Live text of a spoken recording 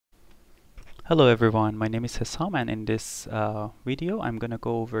Hello everyone, my name is Hassam, and in this video I'm going to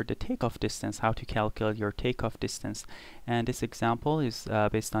go over the takeoff distance, how to calculate your takeoff distance. And this example is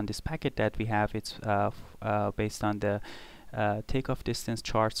based on this packet that we have. It's based on the takeoff distance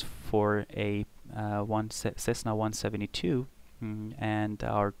charts for a Cessna 172, and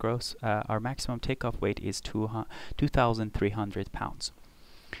our maximum takeoff weight is 2,300 pounds.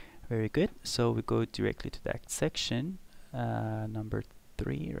 Very good. So we go directly to that section, number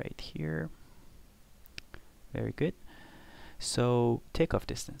 3 right here. Very good. So takeoff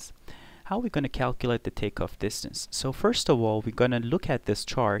distance. How are we going to calculate the takeoff distance? So first of all, we're going to look at this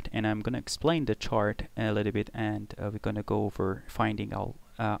chart, and I'm going to explain the chart a little bit, and we're going to go over finding all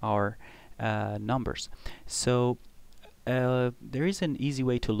our numbers. So there is an easy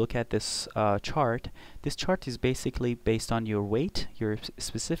way to look at this chart. This chart is basically based on your weight, your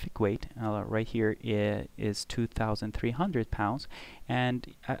specific weight. Right here is 2,300 pounds,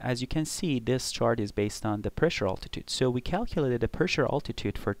 and as you can see, this chart is based on the pressure altitude. So we calculated the pressure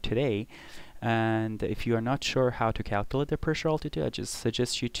altitude for today, and if you are not sure how to calculate the pressure altitude, I just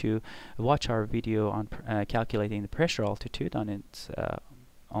suggest you to watch our video on calculating the pressure altitude on its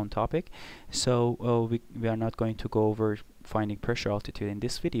on topic. So we are not going to go over finding pressure altitude in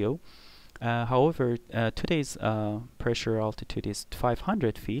this video. However, today's pressure altitude is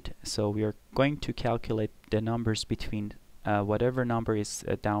 500 feet, so we are going to calculate the numbers between whatever number is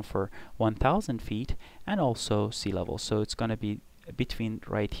down for 1,000 feet and also sea level. So it's going to be between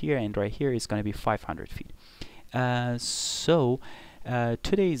right here and right here is going to be 500 feet.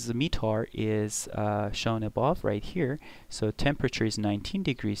 Today's METAR is shown above right here. So temperature is 19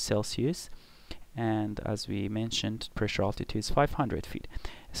 degrees Celsius, and as we mentioned, pressure altitude is 500 feet.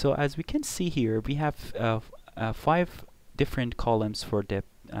 So as we can see here, we have 5 different columns for the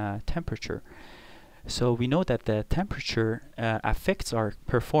temperature. So we know that the temperature affects our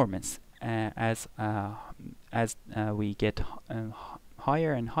performance as we get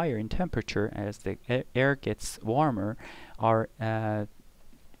higher and higher in temperature. As the air gets warmer,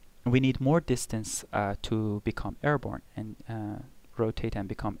 we need more distance to become airborne and rotate and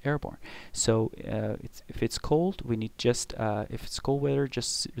become airborne. So if it's cold, we need just if it's cold weather,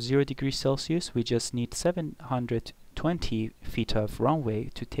 just 0 degrees Celsius, we just need 720 feet of runway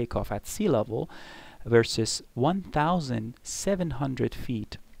to take off at sea level, versus 1,700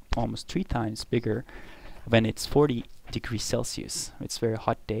 feet, almost 3 times bigger, when it's 40 degrees Celsius. It's a very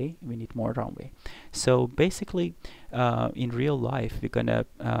hot day, we need more runway. So basically, in real life, we're gonna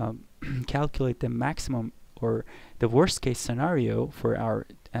calculate the maximum or the worst case scenario for our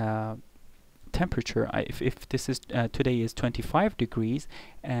temperature. If this is today is 25 degrees,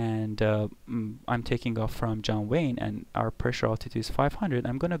 and I'm taking off from John Wayne and our pressure altitude is 500,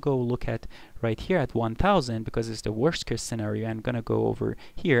 I'm gonna go look at right here at 1,000 because it's the worst case scenario. I'm gonna go over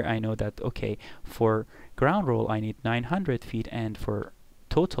here. I know that, okay, for ground roll I need 900 feet, and for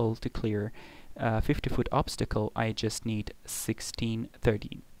total to clear 50-foot obstacle I just need 30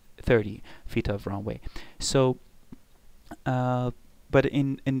 feet of runway. So but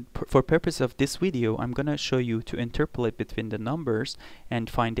for purpose of this video, I'm gonna show you to interpolate between the numbers and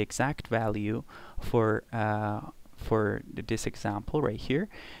find the exact value for this example right here.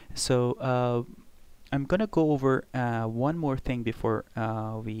 So I'm gonna go over one more thing before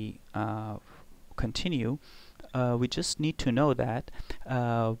we continue. We just need to know that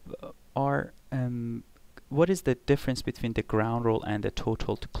what is the difference between the ground roll and the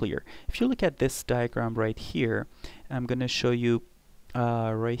total to clear. If you look at this diagram right here, I'm going to show you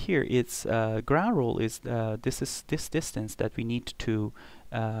right here. It's ground roll is this distance that we need to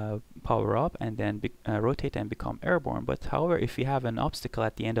power up and then rotate and become airborne. But however, if you have an obstacle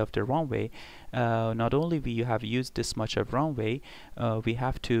at the end of the runway, not only we have used this much of runway, we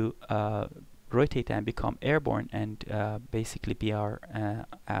have to rotate and become airborne and basically be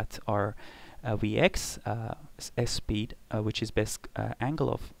at our Vx s speed, which is best angle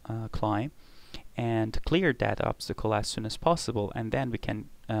of climb, and clear that obstacle as soon as possible, and then we can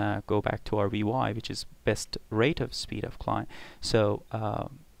go back to our Vy, which is best rate of speed of climb, so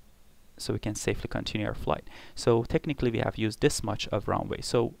we can safely continue our flight. So technically we have used this much of runway,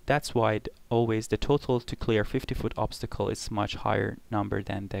 so that's why always the total to clear 50-foot obstacle is much higher number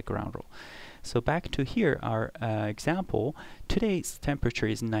than the ground roll. So back to here, our example, today's temperature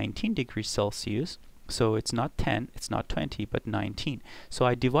is 19 degrees Celsius, so it's not 10, it's not 20, but 19. So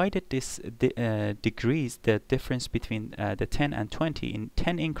I divided this degrees, the difference between the 10 and 20, in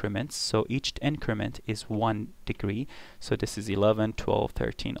 10 increments, so each increment is 1 degree. So this is 11, 12,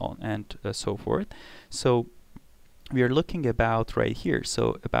 13, and so forth. So we are looking about right here,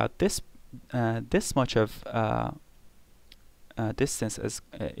 so about this much of distance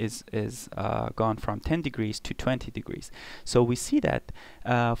is gone from 10 degrees to 20 degrees. So we see that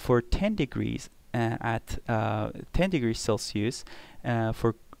for 10 degrees at 10 degrees Celsius,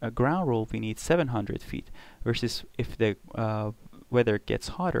 for a ground roll we need 700 feet, versus if the weather gets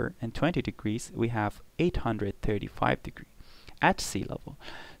hotter and 20 degrees, we have 835 degrees at sea level.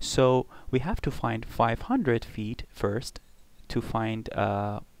 So we have to find 500 feet first to find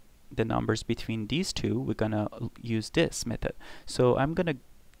the numbers between these two. We're gonna use this method. So I'm gonna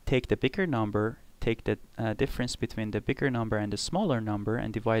take the bigger number, take the difference between the bigger number and the smaller number,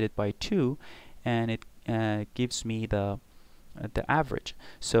 and divide it by 2, and it gives me the average.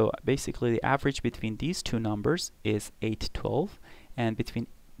 So basically the average between these two numbers is 812, and between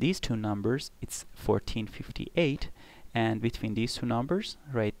these two numbers it's 1458, and between these two numbers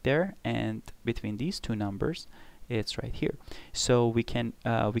right there and between these two numbers it's right here. So we can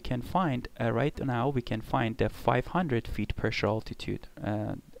find right now we can find the 500 feet pressure altitude.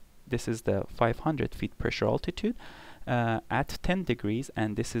 This is the 500 feet pressure altitude at 10 degrees,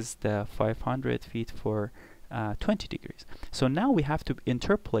 and this is the 500 feet for 20 degrees. So now we have to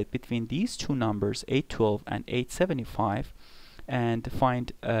interpolate between these two numbers, 812 and 875, and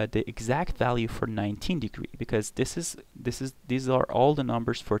find the exact value for 19 degree, because these are all the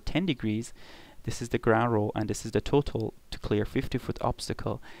numbers for 10 degrees. This is the ground roll, and this is the total to clear 50-foot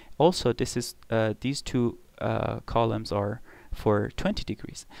obstacle. Also, this is these two columns are for 20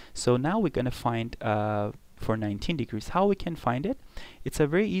 degrees. So now we're going to find for 19 degrees. How we can find it? It's a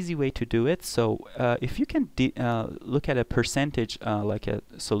very easy way to do it. So if you can look at a percentage like a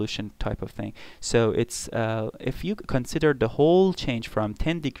solution type of thing. So it's if you consider the whole change from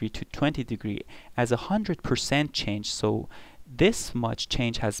 10 degree to 20 degree as 100% change, so this much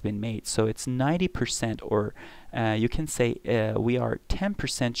change has been made. So it's 90%, or you can say we are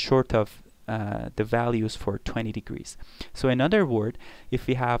 10% short of the values for 20 degrees. So in other words, if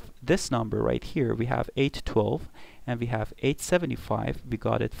we have this number right here, we have 812 and we have 875, we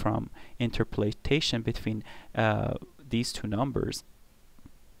got it from interpolation between these two numbers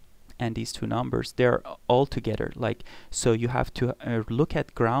and these two numbers. They're all together. Like, so you have to look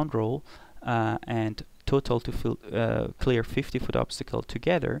at ground roll and total to clear 50-foot obstacle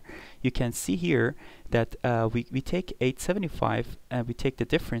together. You can see here that we take 875 and we take the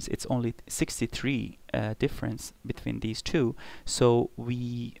difference. It's only 63 difference between these two. So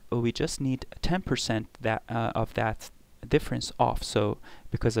we just need 10% that of that difference off. So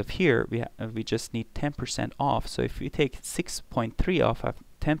because of here we just need 10% off. So if we take 6.3 off of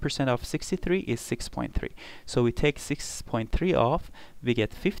 10% of 63 is 6.3. So we take 6.3 off, we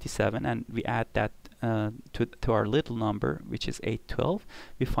get 57, and we add that to our little number, which is 812.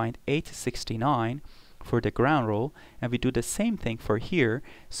 We find 869 for the ground roll, and we do the same thing for here.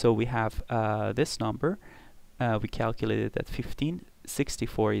 So we have this number. We calculated that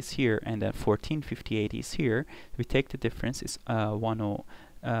 1564 is here, and then 1458 is here. We take the difference is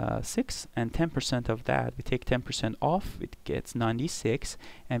 106, and 10% of that, we take 10% off, it gets 96,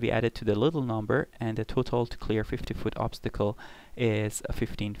 and we add it to the little number, and the total to clear 50-foot obstacle is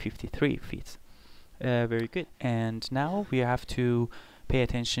 1553 feet. Very good. And now we have to pay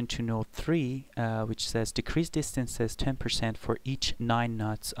attention to note 3, which says decrease distances 10% for each 9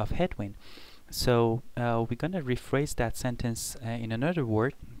 knots of headwind. So we're going to rephrase that sentence in another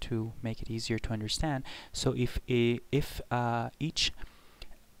word to make it easier to understand. So if each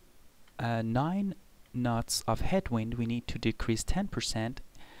 9 knots of headwind we need to decrease 10%,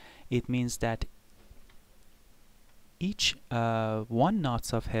 it means that each 1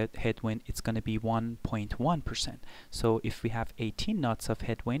 knots of headwind, it's going to be 1.1%. So if we have 18 knots of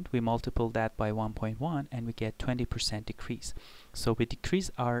headwind, we multiply that by 1.1 and we get 20% decrease. So we decrease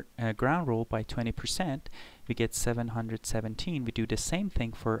our ground roll by 20%, we get 717. We do the same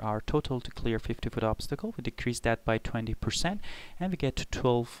thing for our total to clear 50-foot obstacle. We decrease that by 20% and we get to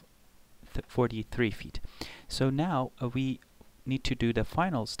 1243 feet. So now we need to do the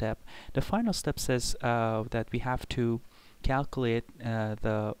final step. The final step says that we have to calculate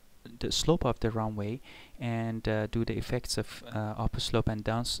the slope of the runway and do the effects of upslope and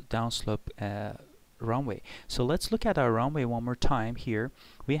downslope runway. So let's look at our runway one more time here.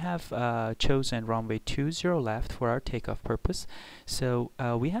 We have chosen runway 20 left for our takeoff purpose. So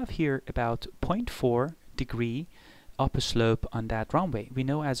we have here about 0.4 degree upslope on that runway. We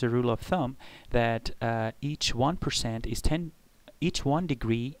know as a rule of thumb that each 1% is 10. Each 1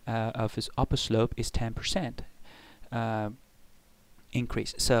 degree of his upslope is 10%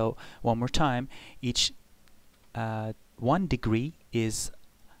 increase. So one more time, each 1 degree is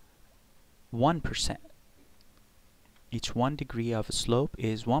 1%. Each 1 degree of a slope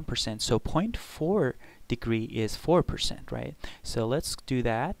is 1%. So 0.4 degree is 4%, right? So let's do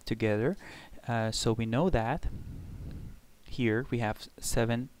that together. So we know that here we have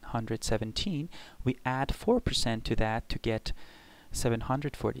 717. We add 4% to that to get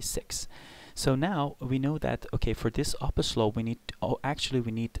 746. So now we know that, okay, for this upper slope we need, actually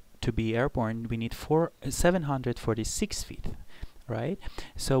we need to be airborne, we need 746 feet, right?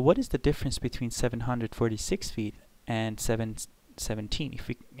 So what is the difference between 746 feet and 717? If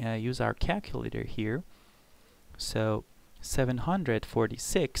we use our calculator here, so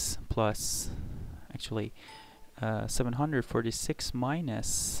 746 plus, actually 746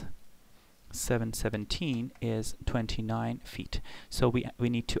 minus 717 is 29 feet. So we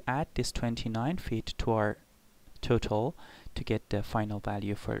need to add this 29 feet to our total to get the final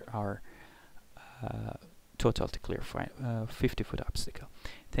value for our total to clear 50-foot obstacle.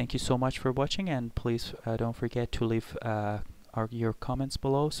 Thank you so much for watching, and please don't forget to leave your comments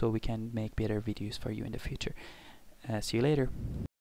below so we can make better videos for you in the future. See you later.